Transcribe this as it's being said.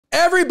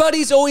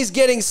Everybody's always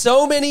getting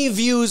so many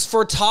views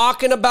for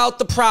talking about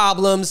the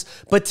problems,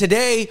 but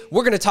today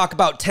we're going to talk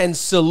about 10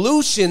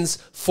 solutions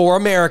for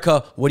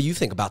America. What do you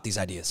think about these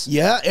ideas?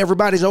 Yeah,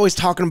 everybody's always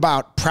talking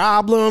about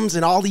problems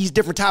and all these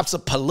different types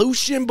of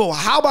pollution, but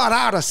how about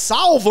how to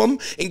solve them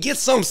and get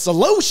some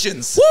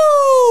solutions?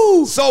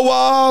 Woo!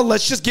 So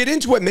let's just get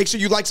into it. Make sure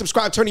you like,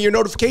 subscribe, turn on your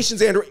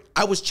notifications, Andrew.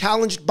 I was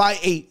challenged by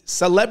a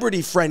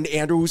celebrity friend,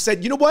 Andrew, who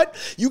said, you know what?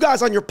 You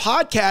guys on your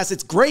podcast,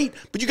 it's great,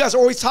 but you guys are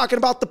always talking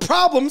about the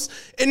problems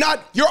and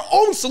not your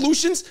own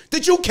solutions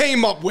that you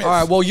came up with. All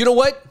right, well, you know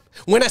what?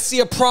 When I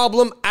see a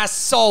problem, I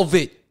solve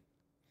it.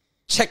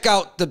 Check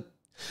out the...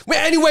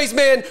 Well, anyways,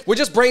 man, we're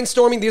just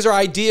brainstorming. These are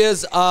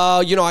ideas.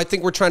 I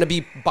think we're trying to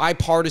be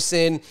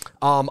bipartisan,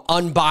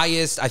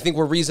 unbiased. I think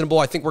we're reasonable.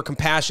 I think we're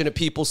compassionate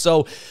people.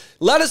 So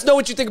let us know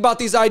what you think about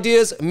these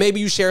ideas. Maybe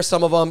you share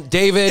some of them.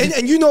 David.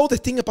 And you know, the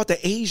thing about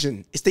the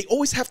Asian is they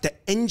always have the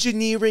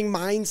engineering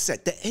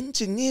mindset. The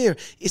engineer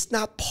is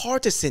not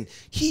partisan.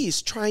 He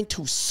is trying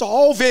to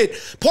solve it.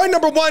 Point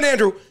number one,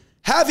 Andrew,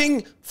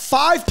 having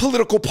 5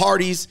 political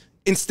parties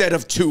instead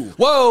of 2.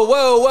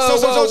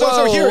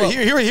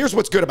 Whoa. Here's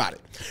what's good about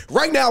it.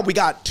 Right now, we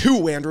got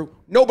 2, Andrew.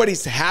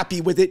 Nobody's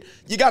happy with it.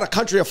 You got a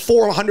country of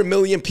 400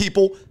 million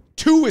people.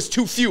 2 is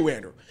too few,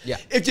 Andrew. Yeah.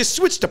 If you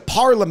switch to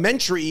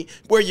parliamentary,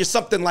 where you're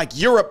something like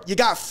Europe, you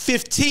got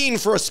 15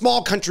 for a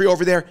small country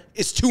over there.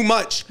 It's too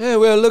much. Hey,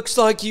 well, it looks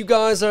like you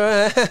guys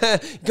are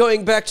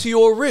going back to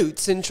your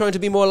roots and trying to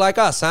be more like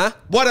us, huh?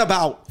 What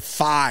about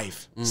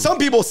 5? Some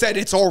people said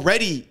it's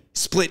already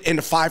split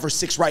into 5 or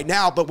 6 right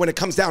now, but when it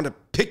comes down to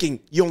picking,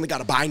 you only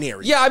got a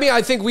binary. Yeah, I mean,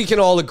 I think we can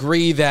all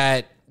agree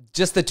that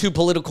just the 2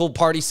 political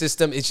party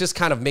system is just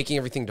kind of making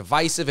everything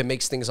divisive. It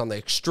makes things on the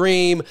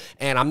extreme.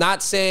 And I'm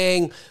not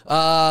saying,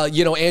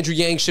 Andrew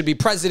Yang should be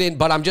president,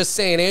 but I'm just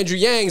saying Andrew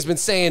Yang's been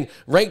saying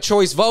ranked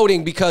choice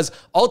voting because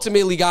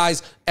ultimately,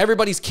 guys,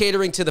 everybody's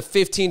catering to the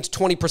 15 to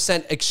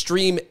 20%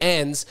 extreme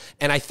ends.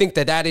 And I think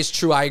that that is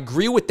true. I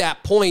agree with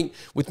that point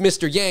with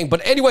Mr. Yang.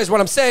 But anyways,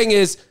 what I'm saying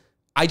is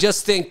I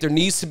just think there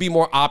needs to be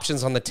more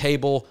options on the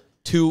table.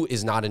 2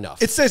 is not enough.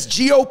 It says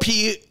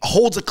GOP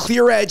holds a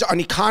clear edge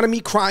on economy,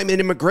 crime, and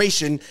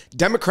immigration.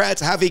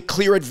 Democrats have a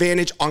clear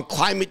advantage on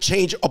climate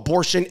change,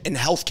 abortion, and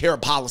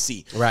healthcare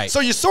policy. Right. So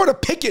you sort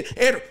of pick it,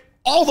 and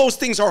all those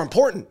things are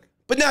important.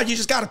 But now you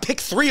just got to pick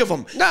 3 of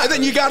them. And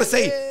then you got to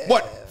say,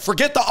 what,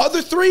 forget the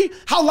other 3?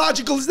 How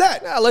logical is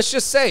that? Let's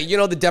just say,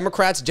 the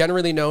Democrats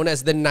generally known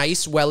as the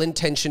nice,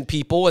 well-intentioned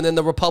people, and then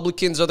the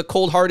Republicans are the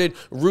cold-hearted,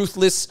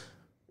 ruthless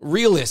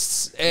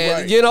realists.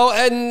 And,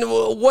 right.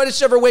 And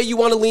whichever way you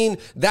want to lean,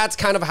 that's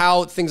kind of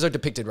how things are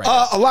depicted right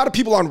now. A lot of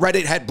people on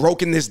Reddit had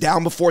broken this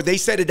down before. They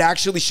said it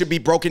actually should be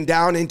broken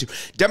down into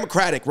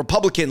Democratic,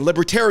 Republican,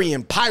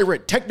 Libertarian,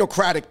 Pirate,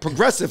 Technocratic,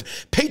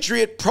 Progressive,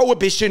 Patriot,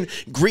 Prohibition,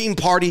 Green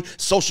Party,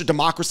 Social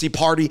Democracy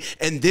Party.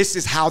 And this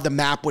is how the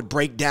map would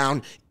break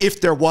down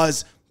if there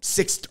was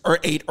 6 or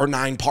 8 or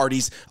 9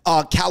 parties.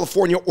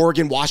 California,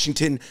 Oregon,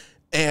 Washington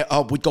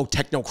would go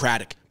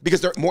technocratic because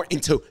they're more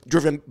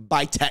driven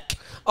by tech.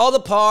 All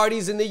the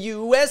parties in the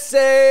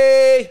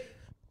USA.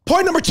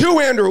 Point number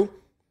 2, Andrew.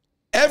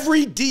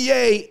 Every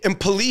DA and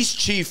police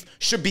chief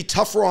should be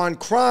tougher on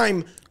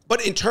crime,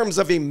 but in terms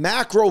of a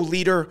macro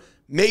leader,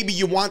 maybe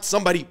you want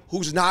somebody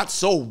who's not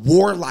so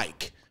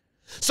warlike.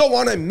 So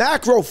on a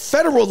macro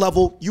federal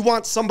level, you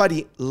want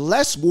somebody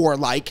less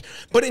warlike,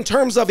 but in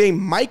terms of a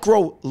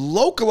micro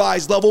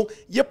localized level,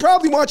 you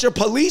probably want your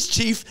police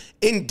chief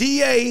and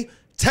DA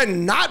to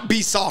not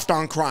be soft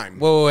on crime.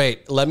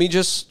 Wait. Let me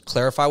just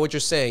clarify what you're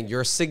saying.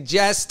 You're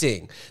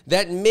suggesting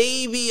that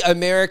maybe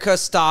America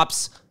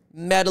stops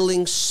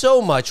meddling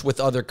so much with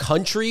other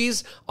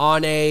countries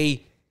on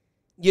a,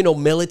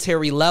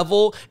 military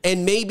level,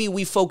 and maybe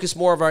we focus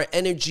more of our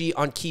energy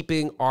on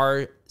keeping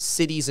our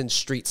cities and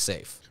streets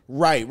safe.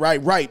 Right.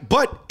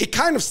 But it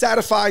kind of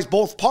satisfies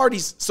both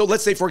parties. So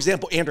let's say, for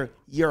example, Andrew,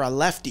 you're a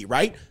lefty,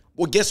 right?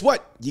 Well, guess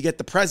what? You get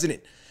the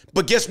president.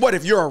 But guess what?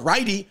 If you're a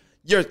righty,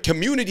 your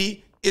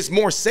community is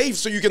more safe,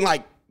 so you can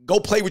go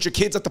play with your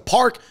kids at the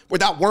park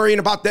without worrying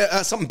about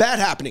something bad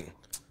happening.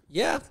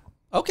 Yeah.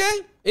 Okay.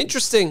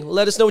 Interesting.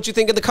 Let us know what you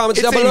think in the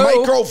comments down below. It's a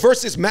micro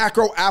versus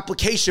macro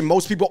application.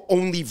 Most people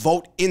only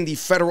vote in the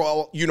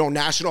federal,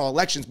 national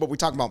elections, but we're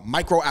talking about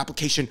micro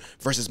application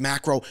versus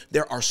macro.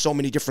 There are so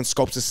many different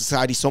scopes of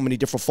society, so many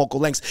different focal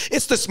lengths.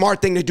 It's the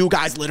smart thing to do,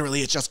 guys.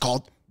 Literally, it's just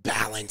called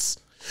balance.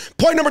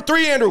 Point number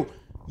 3, Andrew.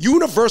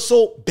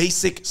 Universal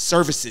basic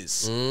services.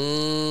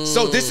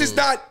 So this is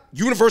not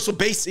universal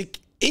basic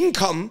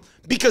income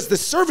because the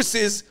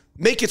services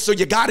make it so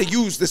you got to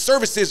use the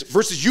services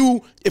versus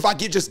you. If I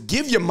just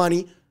give you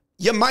money,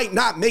 you might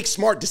not make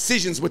smart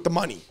decisions with the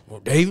money.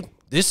 Well, David,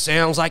 this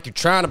sounds like you're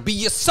trying to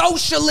be a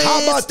socialist.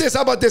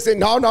 How about this?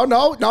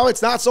 No,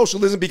 it's not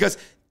socialism because,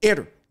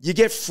 Andrew, you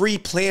get free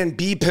Plan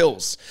B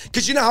pills.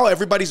 Because you know how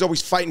everybody's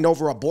always fighting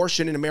over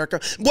abortion in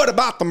America? What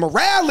about the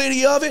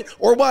morality of it?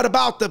 Or what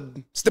about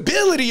the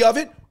stability of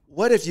it?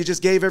 What if you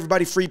just gave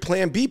everybody free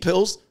Plan B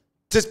pills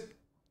to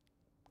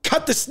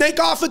cut the snake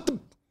off at the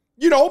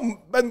you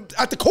know,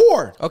 at the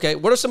core. Okay,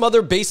 what are some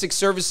other basic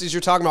services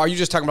you're talking about? Are you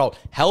just talking about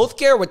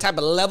healthcare? What type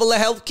of level of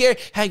healthcare?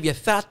 Have you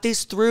thought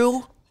this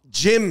through?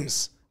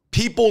 Gyms.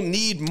 People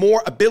need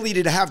more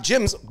ability to have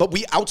gyms, but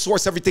we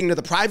outsource everything to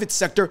the private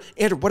sector.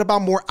 Andrew, what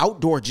about more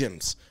outdoor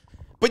gyms?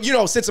 But, you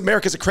know, since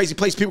America's a crazy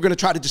place, people are going to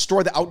try to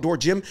destroy the outdoor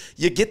gym.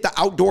 You get the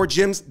outdoor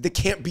gyms that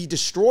can't be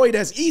destroyed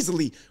as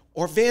easily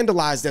or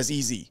vandalized as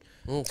easy.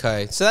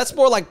 Okay, so that's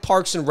more like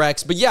parks and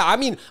recs. But yeah, I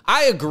mean,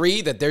 I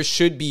agree that there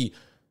should be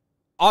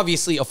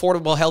obviously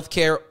affordable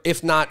healthcare,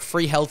 if not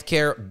free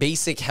healthcare,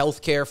 basic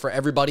healthcare for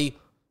everybody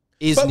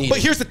is needed. But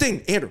here's the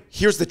thing, Andrew.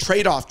 Here's the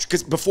trade-off,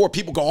 because before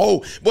people go,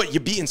 oh, what,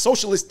 you're being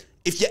socialist.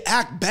 If you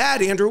act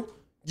bad, Andrew,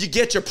 you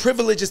get your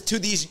privileges to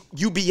these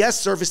UBS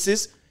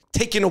services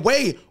taken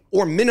away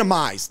or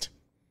minimized.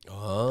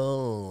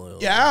 Oh.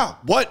 Yeah,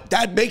 what?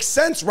 That makes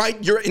sense, right?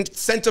 You're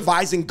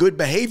incentivizing good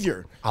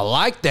behavior. I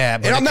like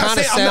that, but And it kind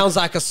of sounds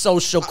like a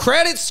social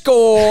credit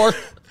score.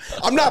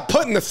 I'm not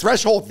putting the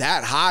threshold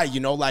that high, you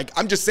know? Like,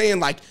 I'm just saying,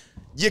 like,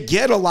 you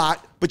get a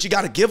lot, but you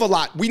got to give a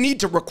lot. We need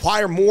to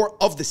require more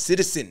of the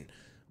citizen.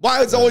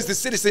 Why is always the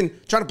citizen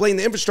trying to blame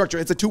the infrastructure?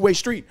 It's a two-way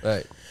street.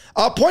 Right.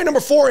 Point number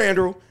 4,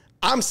 Andrew,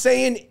 I'm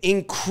saying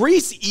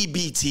increase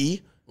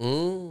EBT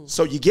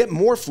so you get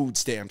more food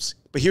stamps.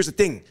 But here's the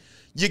thing.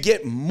 You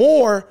get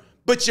more,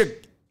 but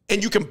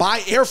you can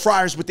buy air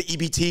fryers with the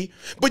EBT,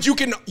 but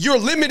you're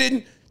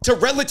limited to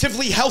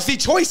relatively healthy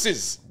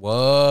choices.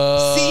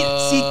 Whoa.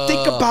 See,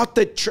 think about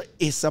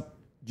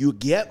you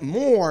get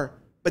more,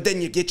 but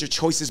then you get your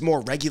choices more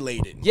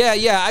regulated.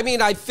 Yeah. I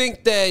mean, I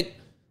think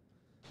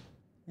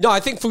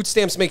food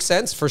stamps make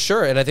sense for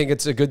sure. And I think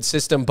it's a good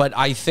system, but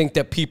I think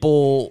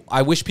that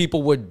I wish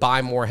people would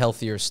buy more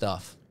healthier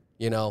stuff,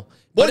 you know?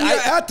 But when you're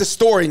at the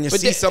store and you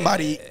see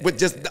somebody with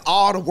just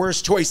all the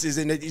worst choices,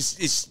 and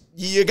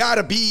you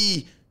gotta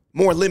be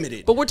more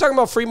limited. But we're talking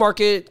about free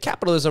market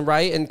capitalism,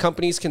 right? And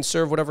companies can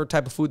serve whatever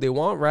type of food they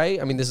want, right?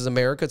 I mean, this is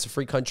America. It's a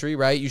free country,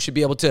 right? You should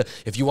be able to,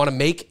 if you want to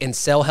make and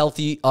sell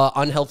healthy,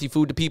 unhealthy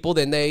food to people,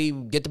 then they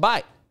get to buy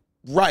it.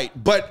 Right.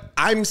 But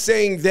I'm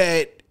saying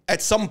that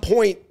at some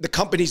point, the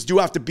companies do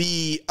have to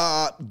be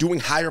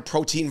doing higher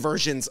protein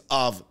versions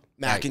of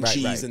mac and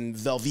cheese and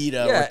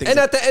Velveeta. Yeah, and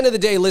at the end of the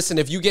day, listen,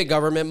 if you get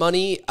government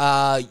money,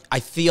 I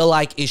feel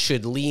like it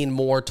should lean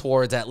more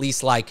towards at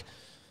least like,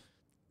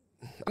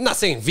 I'm not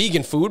saying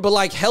vegan food, but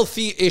like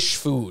healthy-ish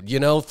food, you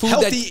know? Food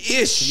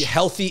healthy-ish.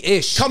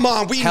 Healthy-ish. Come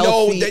on, we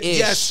know that,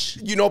 yes,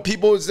 you know,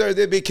 people,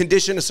 they've been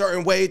conditioned a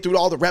certain way through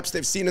all the reps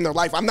they've seen in their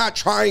life. I'm not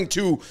trying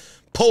to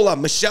pull a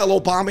Michelle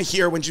Obama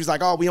here when she was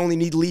like, oh, we only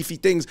need leafy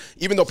things,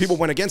 even though people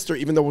went against her,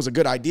 even though it was a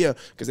good idea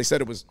because they said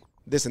it was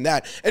this and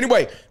that.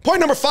 Anyway, point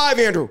number 5,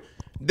 Andrew.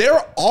 There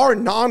are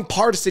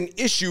nonpartisan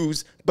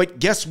issues, but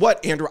guess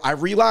what, Andrew? I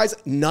realize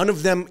none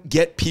of them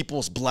get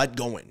people's blood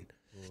going.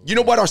 You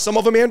know what are some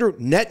of them, Andrew?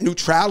 Net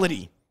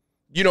neutrality.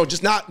 You know,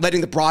 just not letting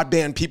the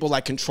broadband people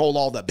like control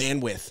all the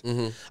bandwidth.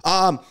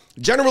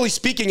 Generally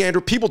speaking,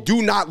 Andrew, people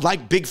do not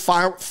like big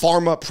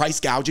pharma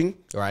price gouging.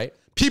 Right.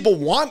 People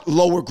want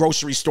lower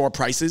grocery store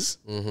prices.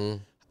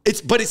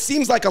 But it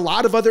seems like a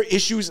lot of other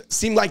issues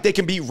seem like they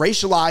can be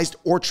racialized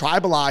or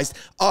tribalized.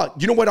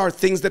 You know what are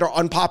things that are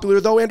unpopular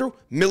though, Andrew?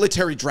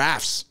 Military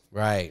drafts.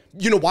 Right.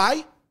 You know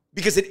why?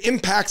 Because it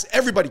impacts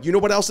everybody. You know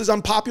what else is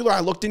unpopular? I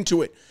looked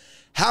into it.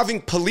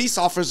 Having police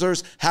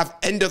officers have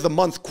end of the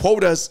month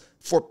quotas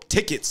for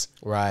tickets.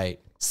 Right.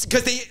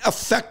 Because they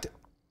affect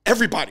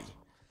everybody.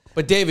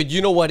 But David,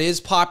 you know what is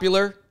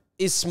popular?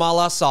 Is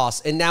Smala sauce.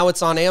 And now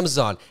it's on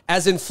Amazon.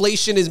 As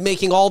inflation is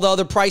making all the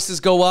other prices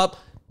go up,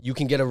 you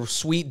can get a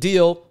sweet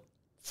deal.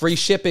 Free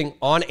shipping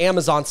on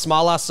Amazon.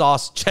 Smala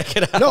sauce. Check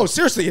it out. No,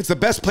 seriously, it's the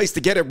best place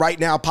to get it right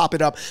now. Pop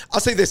it up. I'll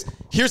say this.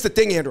 Here's the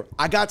thing, Andrew.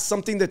 I got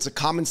something that's a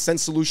common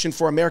sense solution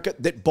for America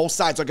that both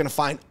sides are going to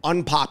find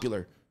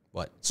unpopular.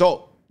 What?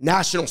 So,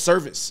 national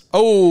service.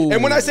 Oh.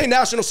 And when I say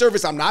national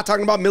service, I'm not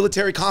talking about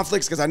military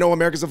conflicts because I know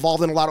America's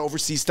involved in a lot of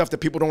overseas stuff that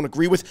people don't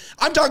agree with.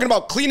 I'm talking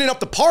about cleaning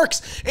up the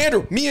parks.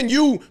 Andrew, me and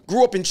you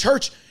grew up in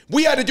church.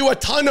 We had to do a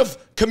ton of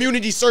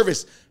community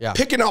service. Yeah.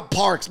 Picking up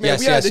parks, man.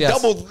 We had to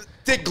double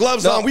thick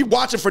gloves on. We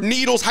watching for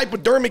needles,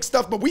 hypodermic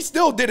stuff, but we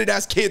still did it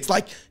as kids.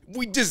 Like,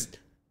 we just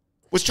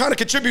was trying to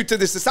contribute to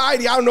the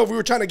society. I don't know if we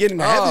were trying to get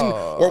into heaven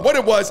or what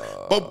it was,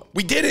 but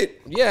we did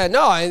it. Yeah,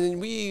 no, I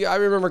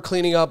remember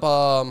cleaning up,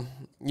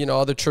 you know,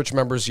 other church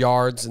members'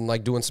 yards and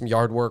like doing some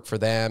yard work for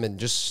them and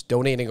just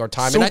donating our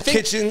time. Soup and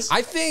kitchens.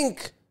 I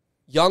think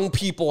young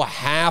people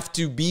have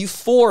to be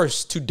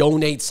forced to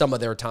donate some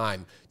of their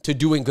time to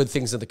doing good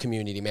things in the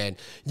community, man.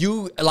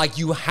 You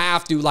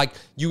have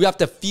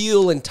to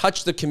feel and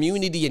touch the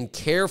community and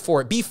care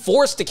for it. Be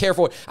forced to care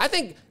for it. I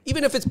think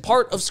even if it's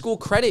part of school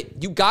credit,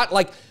 you got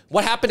like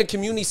what happened to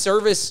community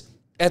service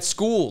at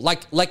school.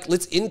 Like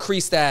let's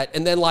increase that,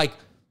 and then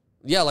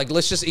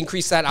let's just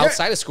increase that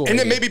outside of school. And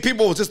then maybe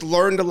people will just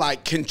learn to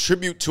like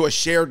contribute to a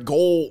shared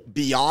goal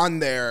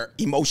beyond their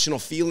emotional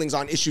feelings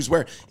on issues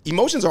where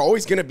emotions are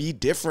always going to be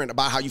different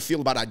about how you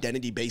feel about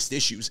identity-based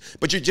issues.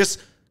 But you're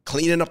just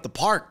cleaning up the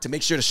park to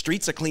make sure the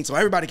streets are clean so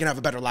everybody can have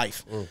a better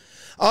life.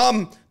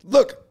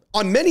 Look,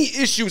 On many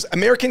issues,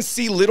 Americans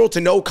see little to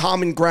no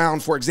common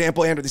ground. For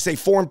example, Andrew, they say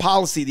foreign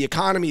policy, the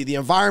economy, the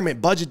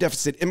environment, budget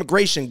deficit,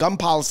 immigration, gun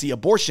policy,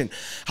 abortion.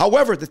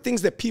 However, the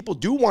things that people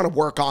do want to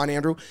work on,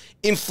 Andrew,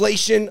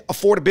 inflation,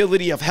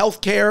 affordability of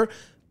healthcare.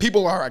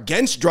 People are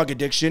against drug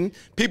addiction.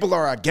 People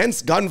are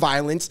against gun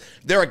violence.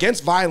 They're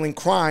against violent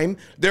crime.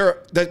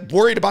 They're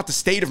worried about the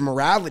state of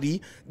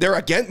morality.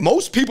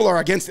 Most people are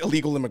against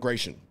illegal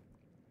immigration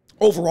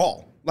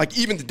overall. Like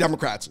even the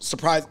Democrats,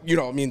 surprise,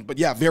 but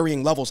yeah,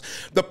 varying levels.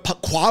 The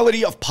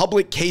quality of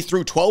public K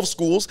through 12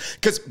 schools,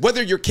 because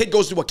whether your kid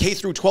goes to a K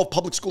through 12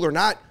 public school or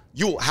not,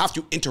 you'll have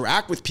to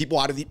interact with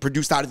people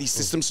produced out of these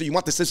systems. So you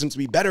want the systems to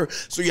be better.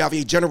 So you have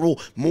a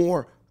general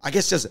more, I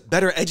guess, just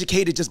better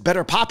educated, just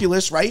better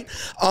populace, right?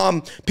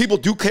 People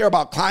do care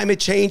about climate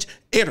change.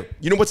 Andrew,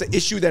 you know what's an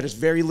issue that has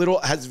very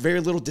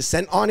little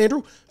dissent on,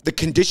 Andrew? The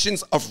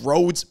conditions of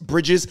roads,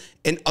 bridges,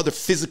 and other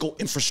physical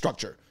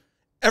infrastructure.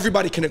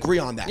 Everybody can agree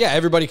on that. Yeah,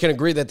 everybody can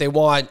agree that they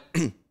want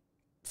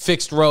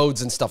fixed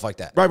roads and stuff like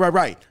that.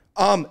 Right.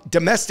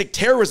 Domestic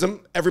terrorism,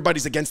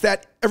 everybody's against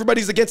that.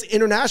 Everybody's against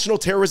international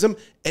terrorism,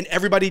 and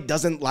everybody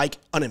doesn't like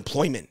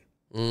unemployment.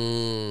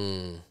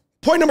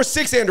 Point number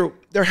 6, Andrew,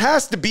 there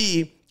has to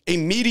be a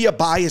media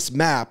bias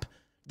map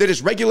that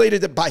is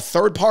regulated by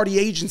third-party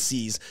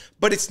agencies,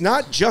 but it's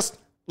not just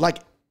like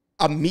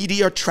a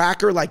media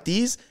tracker like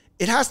these.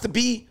 It has to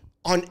be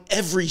on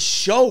every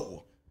show.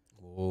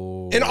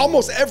 And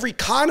almost every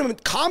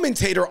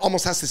commentator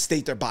almost has to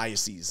state their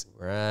biases.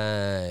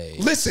 Right.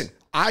 Listen,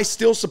 I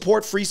still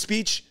support free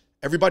speech.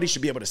 Everybody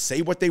should be able to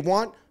say what they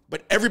want,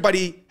 but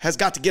everybody has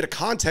got to get a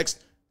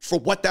context for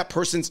what that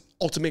person's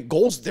ultimate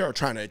goals they're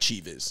trying to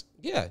achieve is.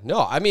 Yeah,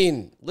 no, I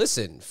mean,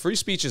 listen, free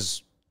speech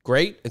is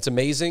great. It's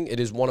amazing. It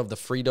is one of the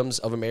freedoms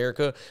of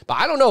America. But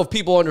I don't know if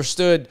people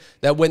understood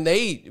that when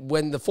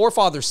the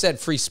forefathers said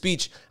free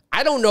speech,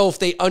 I don't know if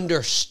they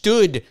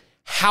understood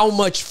how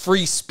much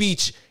free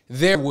speech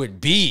there would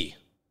be.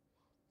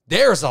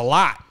 There's a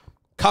lot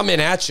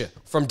coming at you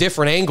from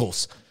different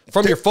angles.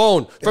 From your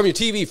phone, from your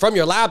TV, from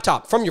your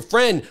laptop, from your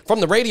friend,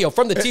 from the radio,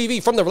 from the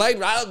TV, from the...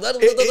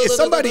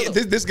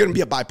 This is going to be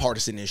a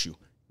bipartisan issue.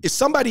 If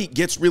somebody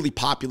gets really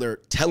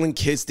popular telling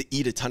kids to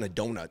eat a ton of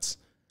donuts,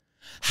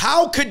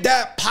 how could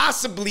that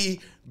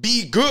possibly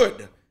be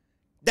good?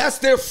 That's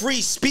their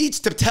free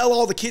speech to tell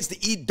all the kids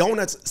to eat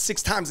donuts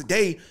 6 times a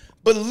day.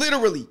 But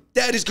literally,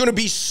 there's going to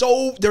be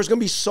so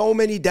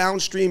many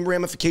downstream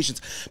ramifications.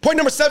 Point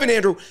number 7,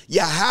 Andrew,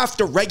 you have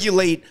to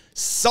regulate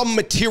some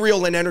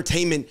material and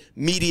entertainment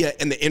media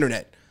and the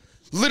internet.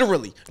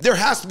 Literally, there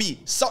has to be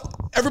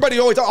everybody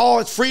always, oh,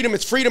 it's freedom,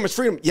 it's freedom, it's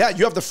freedom. Yeah,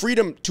 you have the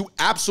freedom to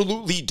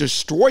absolutely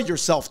destroy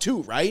yourself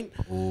too, right?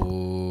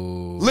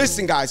 Ooh.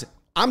 Listen, guys,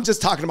 I'm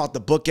just talking about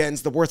the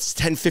bookends, the worth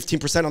 10,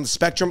 15% on the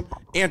spectrum.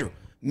 Andrew,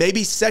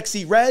 maybe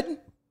Sexy Red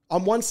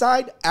on one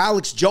side,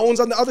 Alex Jones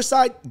on the other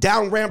side,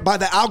 down ramped by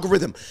the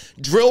algorithm.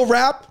 Drill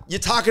rap,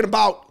 you're talking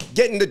about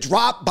getting the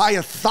drop by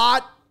a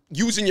thought,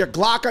 using your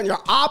Glock on your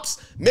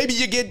ops. Maybe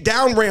you get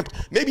down ramped.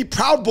 Maybe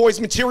Proud Boys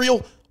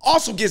material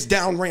also gets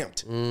down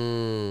ramped.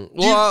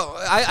 Well,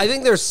 I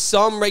think there's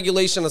some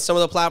regulation on some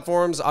of the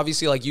platforms.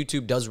 Obviously, like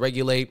YouTube does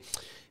regulate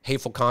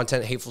hateful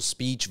content, hateful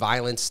speech,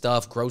 violent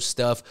stuff, gross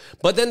stuff.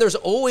 But then there's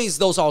always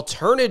those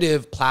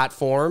alternative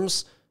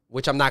platforms,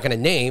 which I'm not going to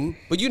name,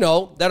 but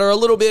that are a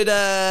little bit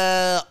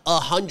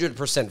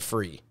 100%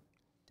 free.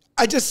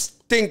 I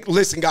just think,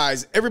 listen,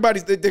 guys,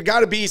 there got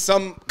to be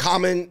some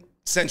common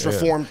sense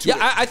reform to it.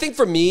 I think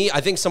for me,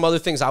 I think some other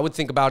things I would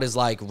think about is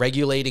like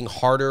regulating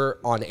harder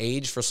on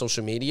age for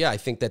social media. I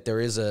think that there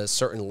is a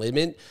certain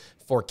limit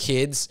for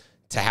kids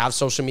to have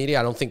social media.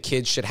 I don't think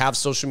kids should have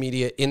social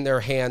media in their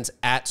hands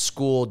at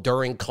school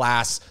during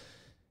class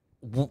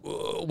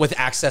with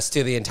access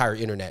to the entire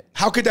internet.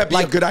 How could that be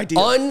a good idea?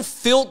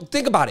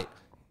 Think about it.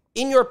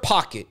 In your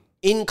pocket,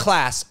 in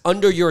class,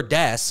 under your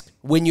desk,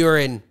 when you're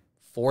in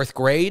 4th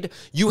grade,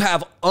 you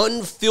have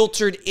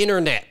unfiltered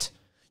internet.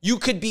 You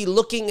could be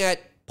looking at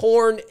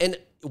porn and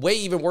way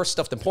even worse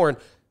stuff than porn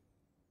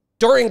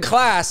during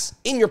class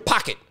in your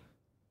pocket.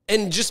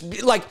 And just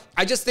be like,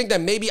 I just think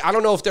that maybe, I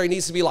don't know if there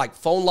needs to be like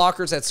phone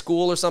lockers at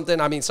school or something.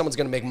 I mean, someone's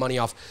going to make money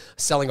off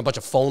selling a bunch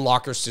of phone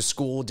lockers to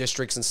school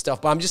districts and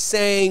stuff. But I'm just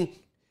saying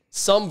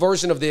some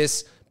version of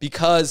this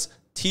because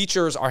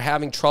teachers are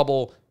having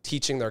trouble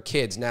teaching their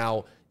kids.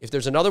 Now, if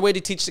there's another way to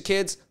teach the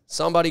kids,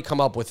 somebody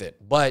come up with it.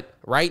 But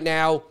right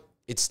now,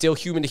 it's still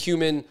human to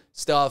human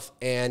stuff.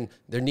 And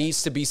there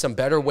needs to be some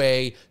better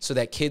way so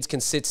that kids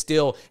can sit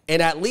still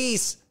and at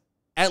least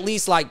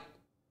like,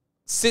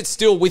 sit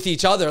still with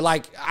each other.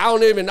 Like,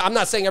 I'm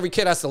not saying every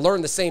kid has to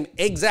learn the same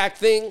exact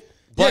thing.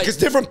 Yeah, because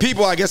different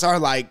people, I guess, are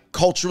like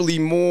culturally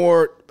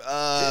more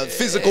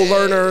physical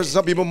learners.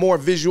 Some people more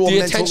visual. The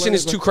attention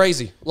is too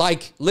crazy.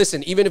 Like,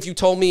 listen, even if you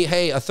told me,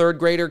 hey, a 3rd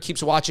grader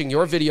keeps watching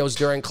your videos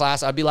during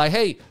class, I'd be like,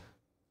 hey,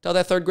 tell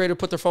that 3rd grader to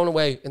put their phone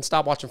away and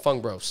stop watching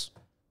Fung Bros.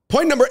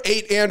 Point number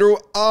 8, Andrew.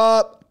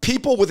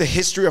 People with a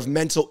history of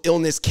mental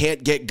illness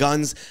can't get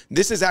guns.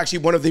 This is actually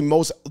one of the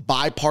most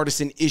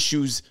bipartisan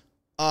issues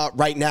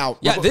right now.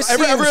 Yeah, this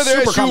every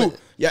other issue. common.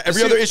 Yeah,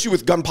 every other issue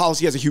with gun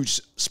policy has a huge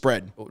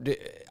spread.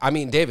 I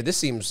mean, David, this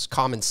seems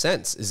common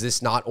sense. Is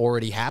this not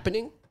already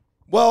happening?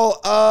 Well,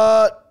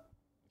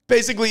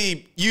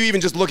 basically, you even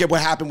just look at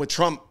what happened with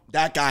Trump.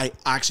 That guy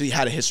actually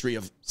had a history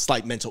of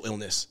slight mental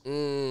illness.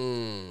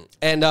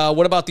 And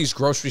what about these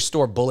grocery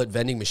store bullet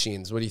vending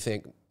machines? What do you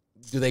think?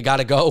 Do they got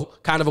to go?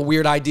 Kind of a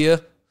weird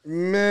idea.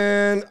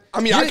 Man,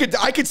 I mean,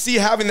 I could see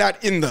having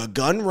that in the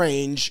gun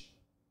range,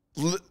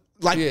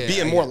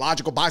 being more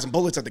logical. Buy some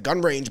bullets at the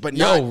gun range, but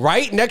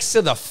right next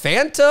to the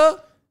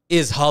Fanta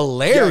is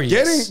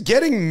hilarious. Yeah,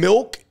 getting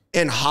milk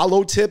and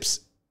hollow tips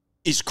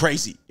is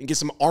crazy, and get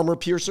some armor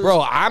piercers.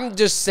 Bro, I'm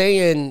just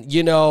saying,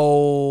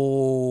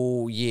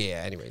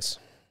 anyways.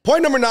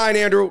 Point number 9,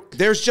 Andrew,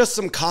 there's just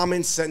some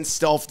common sense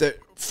stuff that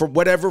for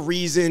whatever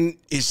reason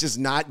is just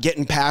not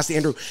getting past,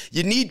 Andrew.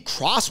 You need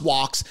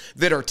crosswalks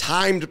that are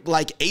timed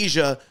like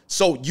Asia,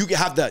 so you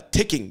have the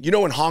ticking. In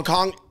Hong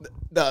Kong,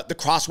 the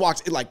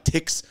crosswalks, it like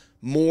ticks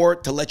more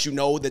to let you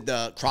know that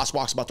the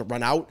crosswalk's about to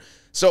run out.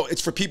 So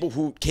it's for people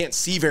who can't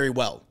see very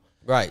well.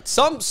 Right.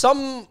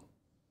 Some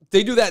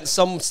they do that in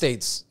some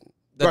states.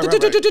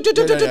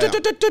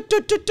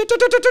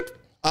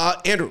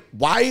 Andrew,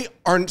 why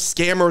aren't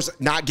scammers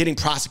not getting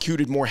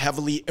prosecuted more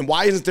heavily? And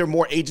why isn't there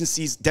more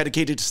agencies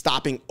dedicated to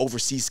stopping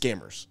overseas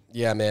scammers?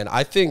 Yeah, man.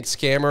 I think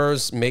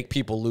scammers make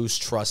people lose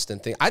trust in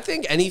things. I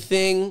think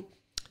anything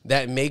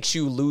that makes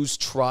you lose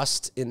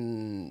trust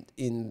in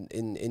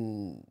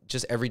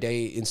just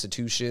everyday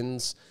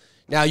institutions.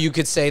 Now, you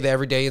could say the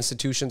everyday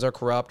institutions are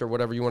corrupt or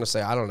whatever you want to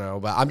say. I don't know.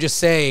 But I'm just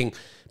saying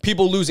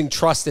people losing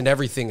trust in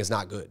everything is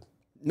not good.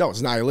 No,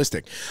 it's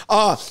nihilistic.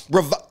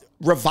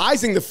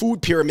 Revising the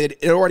food pyramid,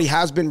 it already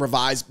has been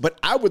revised, but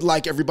I would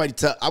like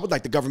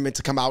the government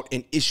to come out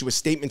and issue a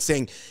statement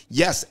saying,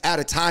 yes, at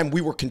a time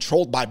we were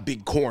controlled by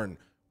big corn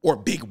or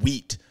big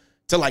wheat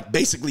to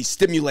basically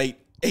stimulate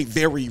a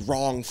very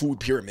wrong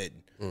food pyramid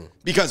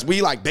because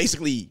we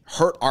basically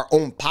hurt our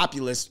own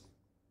populace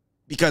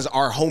because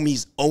our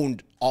homies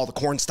owned all the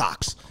corn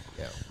stocks.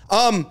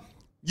 Yeah.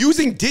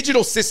 Using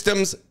digital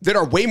systems that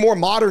are way more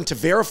modern to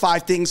verify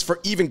things for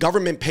even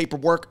government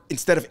paperwork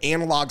instead of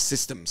analog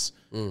systems.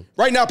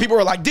 Right now, people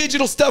are like,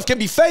 digital stuff can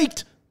be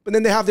faked, but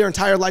then they have their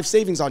entire life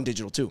savings on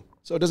digital too.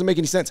 So it doesn't make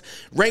any sense.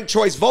 Ranked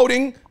choice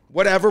voting,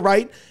 whatever,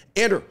 right?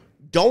 Andrew,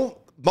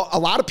 a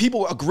lot of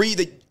people agree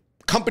that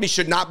companies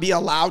should not be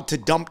allowed to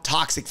dump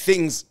toxic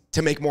things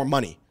to make more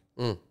money.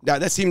 Now,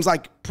 that seems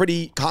like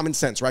pretty common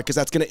sense, right? Because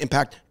that's going to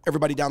impact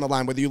everybody down the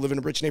line, whether you live in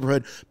a rich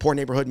neighborhood, poor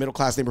neighborhood,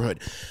 middle-class neighborhood.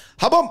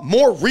 How about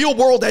more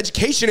real-world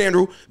education,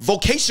 Andrew?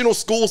 Vocational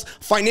schools,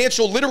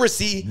 financial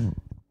literacy,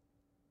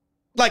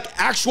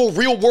 actual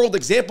real-world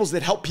examples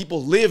that help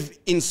people live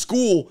in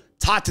school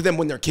taught to them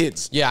when they're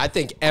kids. Yeah, I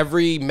think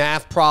every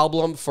math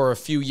problem for a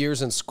few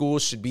years in school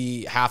should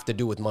have to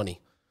do with money.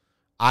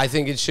 I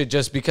think it should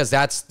just because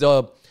that's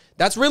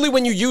really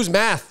when you use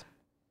math.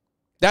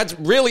 That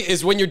really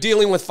is when you're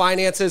dealing with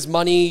finances,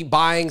 money,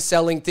 buying,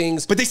 selling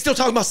things. But they still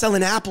talking about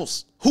selling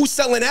apples. Who's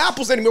selling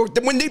apples anymore?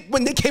 When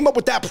they came up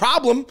with that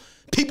problem,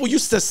 people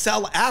used to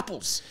sell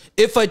apples.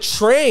 If a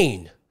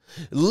train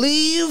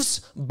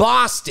leaves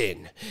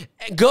Boston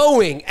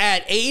going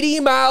at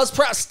 80 miles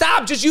per hour,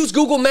 stop, just use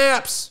Google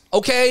Maps,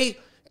 okay?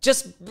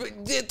 Just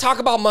talk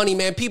about money,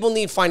 man. People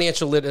need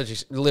financial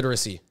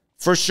literacy.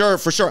 For sure,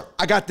 for sure.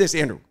 I got this,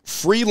 Andrew.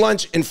 Free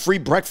lunch and free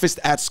breakfast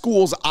at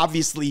schools,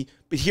 obviously.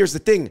 But here's the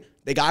thing.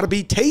 They got to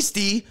be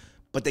tasty,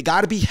 but they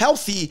got to be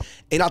healthy.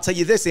 And I'll tell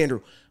you this,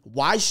 Andrew.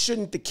 Why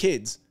shouldn't the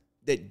kids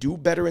that do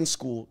better in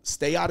school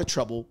stay out of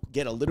trouble,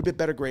 get a little bit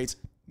better grades,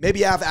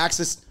 maybe have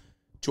access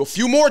to a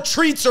few more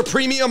treats or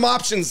premium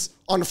options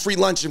on the free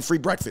lunch and free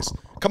breakfast?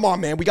 Come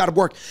on, man. We got to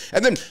work.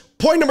 And then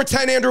point number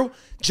 10, Andrew,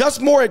 just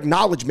more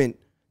acknowledgement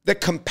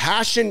that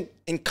compassion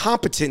and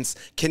competence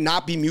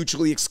cannot be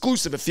mutually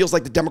exclusive. It feels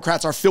like the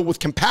Democrats are filled with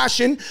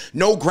compassion,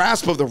 no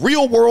grasp of the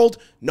real world,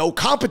 no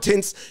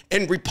competence,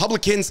 and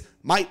Republicans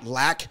might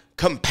lack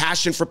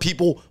compassion for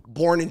people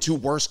born into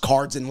worse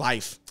cards in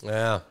life.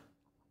 Yeah.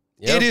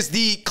 Yep. It is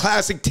the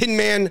classic Tin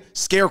Man,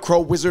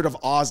 Scarecrow, Wizard of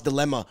Oz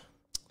dilemma.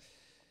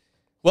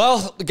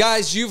 Well,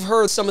 guys, you've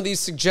heard some of these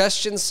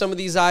suggestions, some of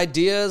these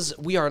ideas.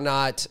 We are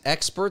not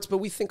experts, but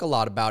we think a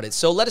lot about it.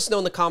 So let us know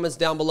in the comments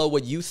down below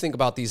what you think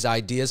about these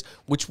ideas.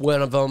 Which one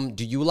of them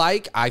do you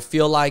like? I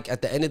feel like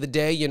at the end of the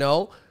day,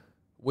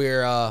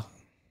 we're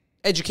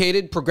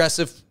educated,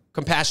 progressive,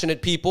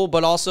 compassionate people,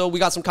 but also we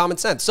got some common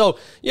sense. So,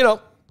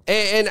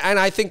 and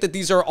I think that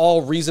these are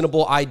all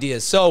reasonable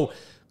ideas. So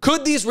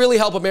could these really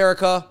help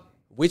America?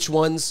 Which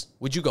ones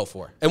would you go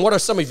for? And what are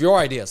some of your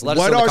ideas? Let us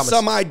know in the comments. What are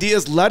some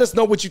ideas? Let us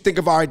know what you think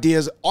of our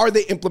ideas. Are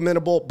they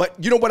implementable?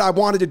 But you know what I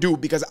wanted to do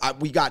because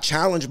we got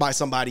challenged by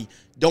somebody.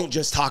 Don't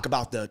just talk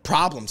about the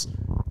problems.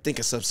 Think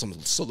of some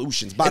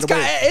solutions. By the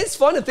way, it's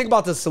fun to think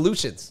about the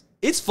solutions.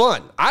 It's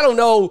fun. I don't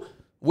know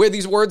where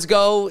these words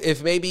go,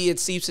 if maybe it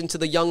seeps into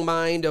the young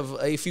mind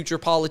of a future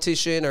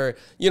politician or,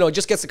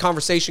 just gets the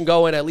conversation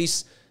going. At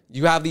least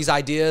you have these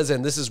ideas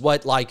and this is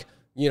what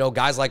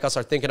guys like us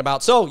are thinking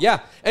about. So,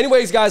 yeah.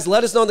 Anyways, guys,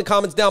 let us know in the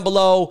comments down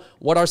below.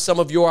 What are some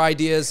of your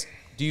ideas?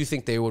 Do you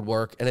think they would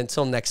work? And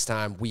until next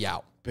time, we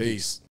out. Peace.